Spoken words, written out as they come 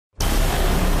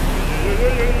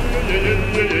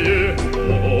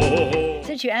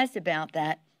Since you asked about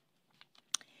that,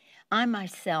 I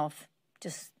myself,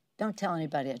 just don't tell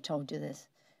anybody I told you this,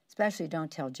 especially don't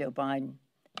tell Joe Biden.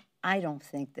 I don't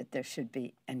think that there should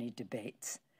be any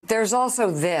debates. There's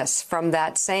also this from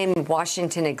that same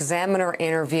Washington Examiner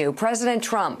interview. President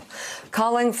Trump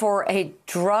calling for a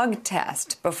drug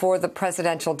test before the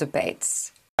presidential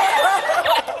debates.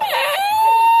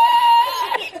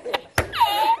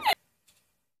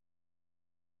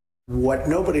 What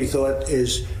nobody thought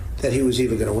is that he was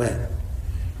even going to win,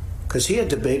 because he had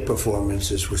debate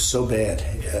performances were so bad.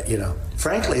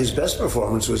 Frankly, his best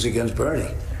performance was against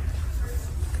Bernie.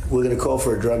 We're going to call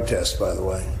for a drug test, by the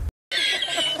way,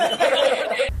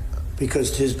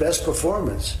 because his best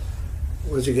performance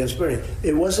was against Bernie.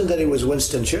 It wasn't that he was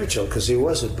Winston Churchill, because he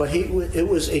wasn't, but it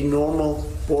was a normal,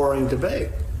 boring debate.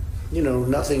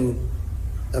 Nothing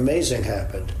amazing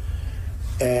happened,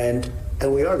 and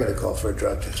we are going to call for a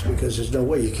drug test, because there's no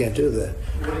way you can't do that.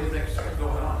 What do you think's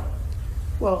going on?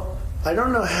 Well, I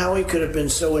don't know how he could have been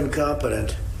so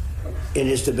incompetent in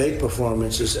his debate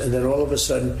performances and then all of a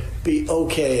sudden be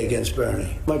okay against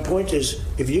Bernie. My point is,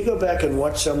 if you go back and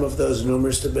watch some of those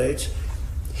numerous debates,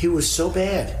 he was so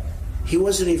bad. He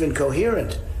wasn't even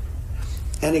coherent.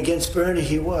 And against Bernie,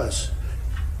 he was.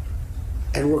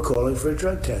 And we're calling for a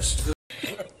drug test.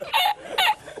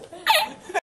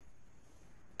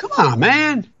 Come on,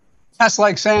 man. That's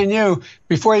like saying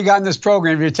before you got in this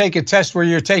program, if you take a test where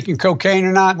you're taking cocaine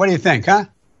or not, what do you think, huh?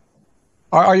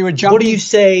 Are you a junkie? What do you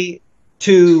say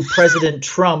to President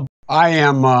Trump? I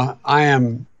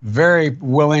am very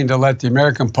willing to let the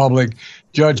American public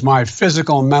judge my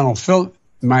physical and mental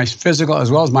my physical as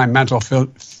well as my mental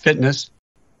fitness.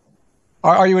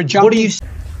 Are you a junkie? What do you?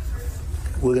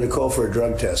 We're going to call for a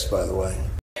drug test, by the way.